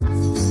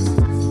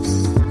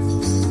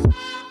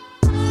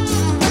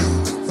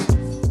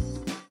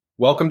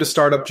Welcome to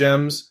Startup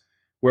Gems,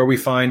 where we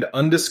find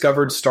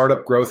undiscovered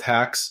startup growth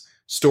hacks,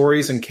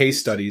 stories, and case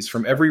studies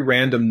from every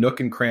random nook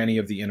and cranny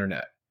of the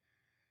internet.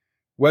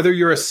 Whether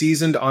you're a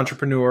seasoned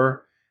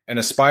entrepreneur, an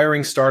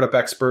aspiring startup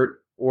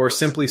expert, or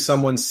simply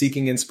someone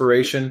seeking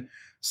inspiration,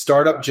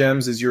 Startup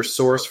Gems is your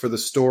source for the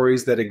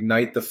stories that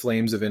ignite the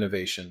flames of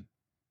innovation.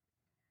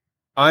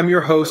 I'm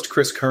your host,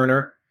 Chris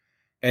Kerner,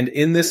 and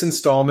in this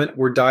installment,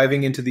 we're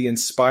diving into the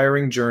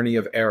inspiring journey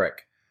of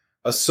Eric,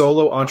 a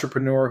solo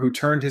entrepreneur who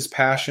turned his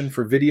passion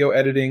for video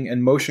editing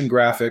and motion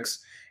graphics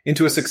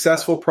into a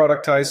successful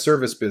productized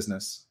service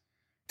business.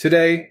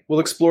 Today, we'll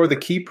explore the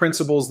key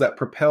principles that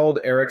propelled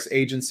Eric's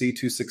agency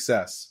to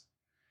success.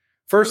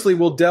 Firstly,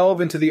 we'll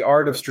delve into the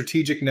art of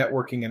strategic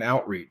networking and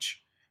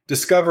outreach.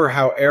 Discover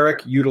how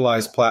Eric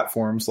utilized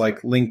platforms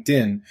like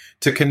LinkedIn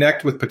to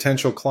connect with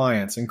potential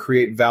clients and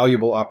create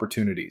valuable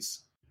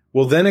opportunities.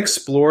 We'll then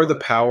explore the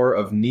power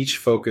of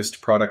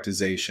niche-focused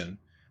productization,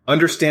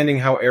 understanding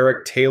how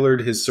Eric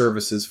tailored his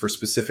services for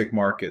specific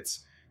markets,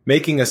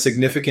 making a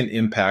significant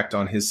impact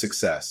on his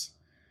success.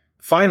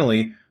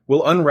 Finally,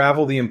 we'll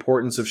unravel the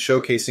importance of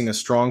showcasing a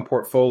strong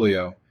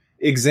portfolio,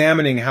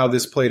 examining how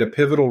this played a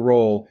pivotal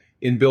role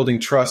in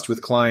building trust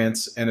with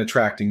clients and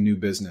attracting new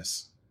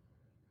business.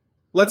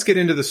 Let's get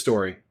into the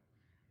story.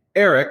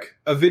 Eric,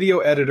 a video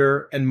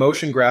editor and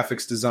motion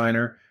graphics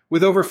designer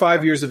with over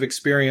 5 years of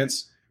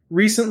experience,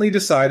 recently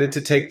decided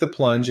to take the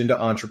plunge into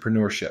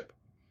entrepreneurship.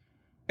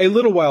 A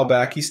little while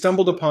back, he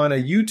stumbled upon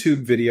a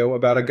YouTube video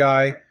about a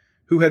guy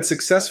who had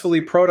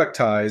successfully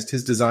productized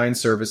his design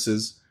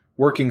services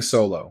working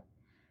solo.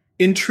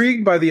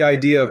 Intrigued by the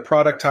idea of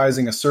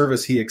productizing a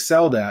service he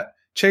excelled at,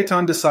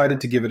 Chetan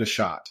decided to give it a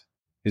shot.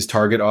 His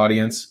target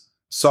audience: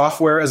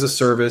 software as a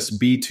service,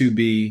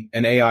 B2B,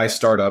 and AI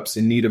startups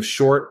in need of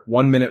short,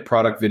 one-minute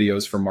product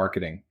videos for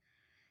marketing.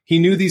 He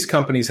knew these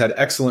companies had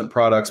excellent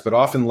products but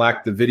often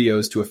lacked the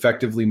videos to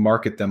effectively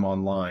market them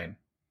online.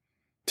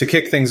 To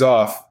kick things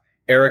off,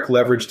 Eric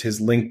leveraged his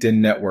LinkedIn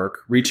network,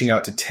 reaching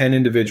out to 10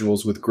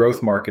 individuals with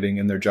growth marketing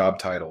in their job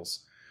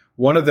titles.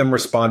 One of them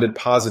responded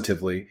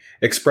positively,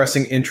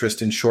 expressing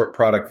interest in short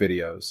product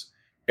videos.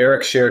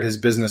 Eric shared his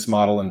business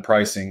model and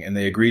pricing, and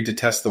they agreed to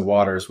test the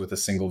waters with a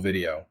single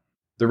video.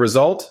 The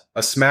result?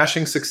 A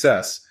smashing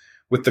success,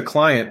 with the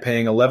client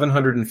paying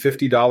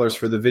 $1,150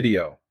 for the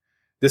video.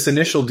 This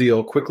initial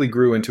deal quickly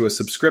grew into a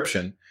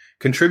subscription,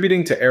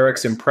 contributing to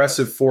Eric's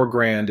impressive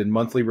 $4,000 in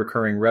monthly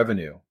recurring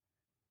revenue.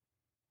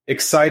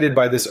 Excited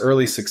by this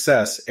early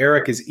success,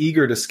 Eric is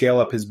eager to scale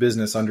up his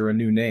business under a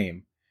new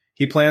name.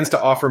 He plans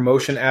to offer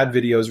motion ad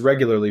videos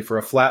regularly for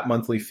a flat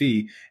monthly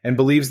fee and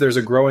believes there's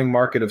a growing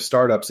market of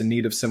startups in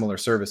need of similar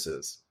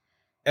services.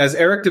 As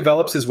Eric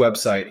develops his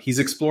website, he's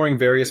exploring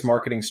various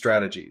marketing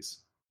strategies.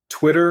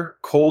 Twitter,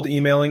 cold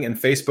emailing, and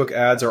Facebook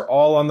ads are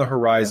all on the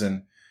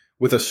horizon,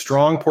 with a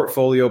strong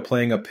portfolio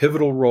playing a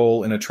pivotal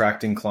role in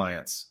attracting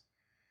clients.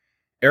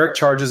 Eric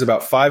charges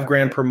about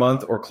 $5,000 per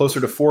month or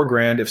closer to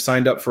 $4,000 if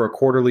signed up for a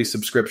quarterly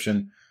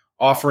subscription,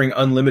 offering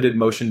unlimited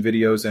motion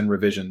videos and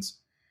revisions.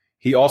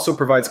 He also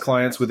provides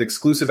clients with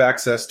exclusive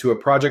access to a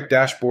project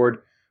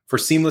dashboard for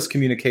seamless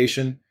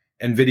communication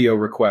and video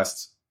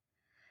requests.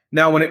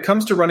 Now, when it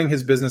comes to running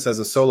his business as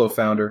a solo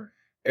founder,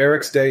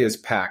 Eric's day is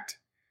packed.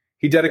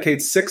 He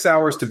dedicates 6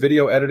 hours to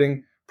video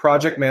editing,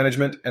 project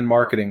management, and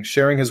marketing,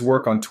 sharing his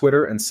work on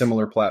Twitter and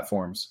similar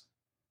platforms.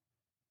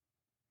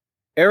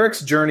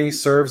 Eric's journey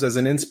serves as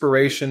an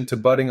inspiration to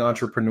budding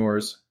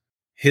entrepreneurs.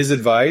 His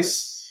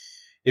advice: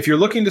 if you're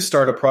looking to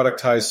start a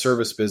productized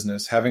service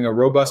business, having a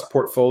robust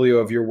portfolio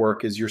of your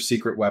work is your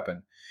secret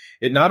weapon.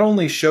 It not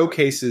only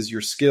showcases your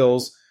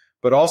skills,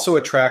 but also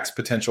attracts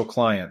potential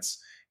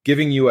clients,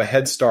 giving you a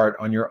head start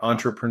on your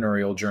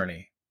entrepreneurial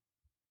journey.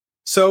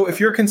 So if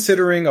you're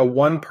considering a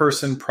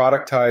one-person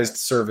productized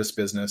service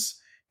business,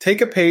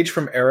 take a page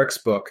from Eric's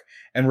book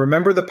and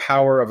remember the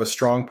power of a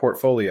strong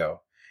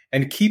portfolio.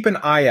 And keep an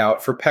eye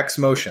out for Pex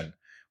Motion,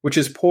 which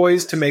is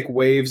poised to make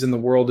waves in the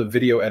world of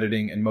video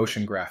editing and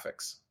motion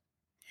graphics.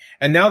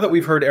 And now that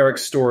we've heard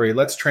Eric's story,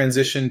 let's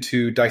transition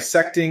to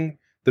dissecting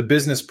the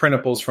business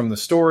principles from the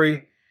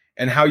story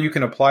and how you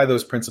can apply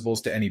those principles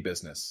to any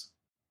business.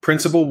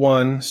 Principle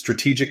 1,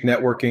 strategic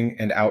networking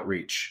and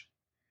outreach.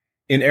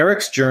 In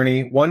Eric's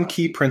journey, one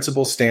key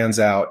principle stands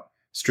out: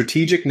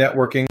 strategic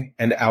networking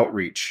and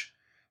outreach.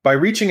 By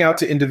reaching out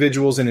to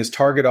individuals in his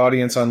target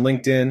audience on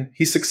LinkedIn,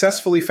 he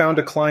successfully found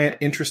a client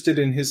interested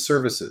in his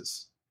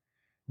services.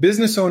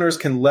 Business owners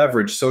can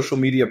leverage social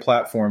media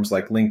platforms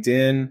like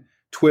LinkedIn,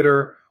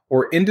 Twitter,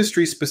 or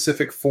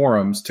industry-specific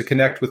forums to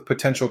connect with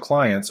potential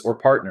clients or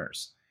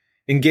partners.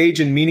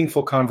 Engage in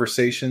meaningful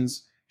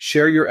conversations,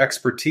 share your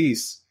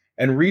expertise,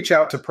 and reach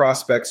out to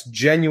prospects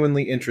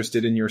genuinely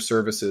interested in your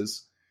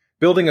services.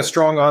 Building a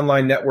strong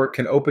online network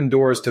can open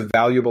doors to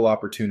valuable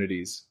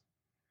opportunities.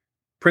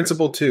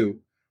 Principle 2.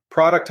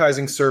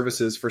 Productizing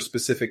services for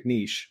specific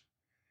niche.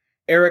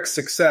 Eric's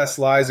success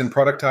lies in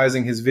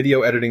productizing his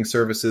video editing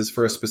services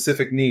for a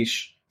specific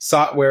niche: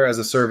 software as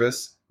a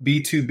service,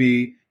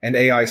 B2B, and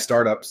AI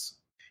startups.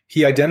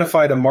 He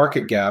identified a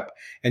market gap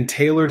and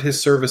tailored his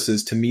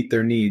services to meet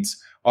their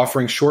needs,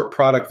 offering short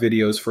product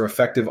videos for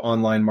effective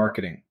online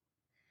marketing.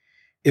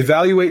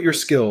 Evaluate your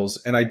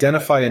skills and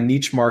identify a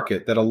niche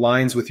market that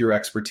aligns with your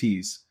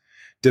expertise.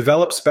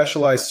 Develop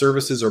specialized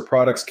services or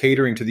products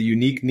catering to the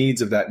unique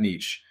needs of that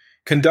niche.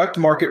 Conduct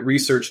market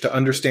research to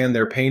understand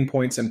their pain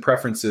points and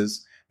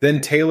preferences, then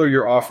tailor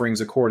your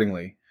offerings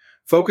accordingly.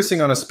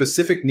 Focusing on a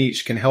specific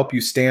niche can help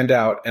you stand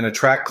out and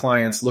attract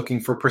clients looking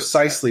for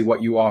precisely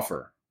what you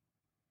offer.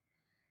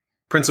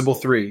 Principle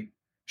 3.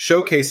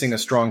 Showcasing a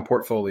strong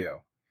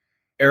portfolio.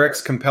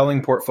 Eric's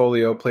compelling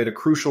portfolio played a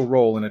crucial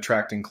role in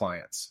attracting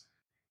clients.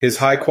 His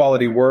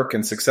high-quality work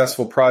and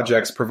successful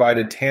projects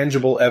provided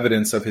tangible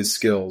evidence of his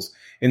skills,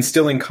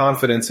 instilling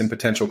confidence in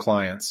potential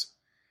clients.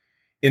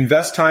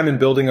 Invest time in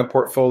building a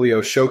portfolio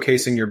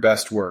showcasing your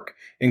best work.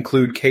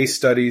 Include case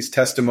studies,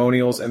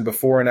 testimonials, and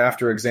before and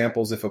after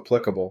examples if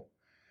applicable.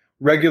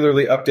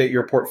 Regularly update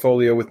your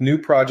portfolio with new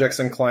projects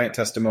and client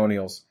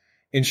testimonials.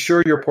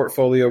 Ensure your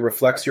portfolio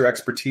reflects your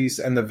expertise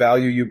and the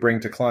value you bring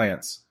to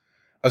clients.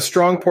 A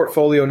strong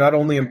portfolio not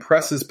only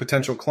impresses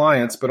potential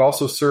clients, but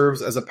also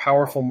serves as a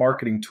powerful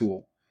marketing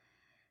tool,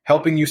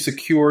 helping you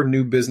secure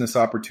new business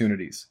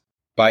opportunities.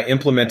 By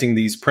implementing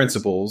these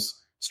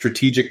principles,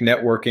 strategic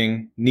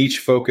networking,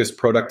 niche-focused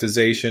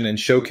productization, and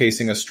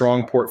showcasing a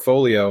strong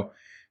portfolio,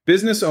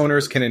 business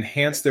owners can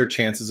enhance their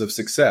chances of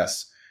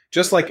success,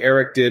 just like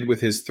Eric did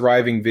with his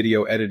thriving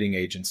video editing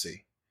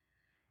agency.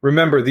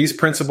 Remember, these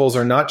principles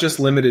are not just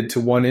limited to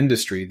one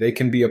industry. They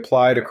can be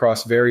applied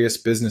across various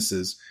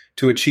businesses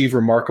to achieve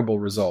remarkable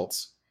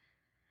results.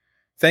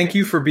 Thank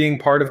you for being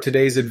part of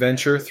today's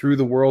adventure through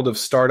the world of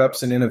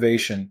startups and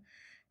innovation.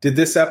 Did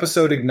this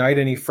episode ignite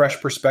any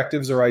fresh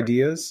perspectives or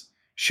ideas?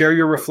 Share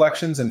your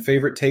reflections and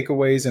favorite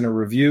takeaways in a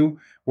review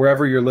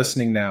wherever you're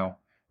listening now.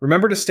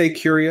 Remember to stay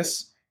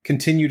curious,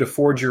 continue to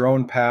forge your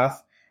own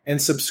path,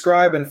 and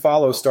subscribe and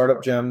follow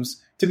Startup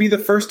Gems to be the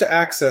first to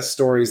access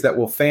stories that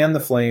will fan the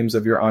flames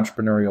of your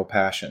entrepreneurial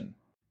passion.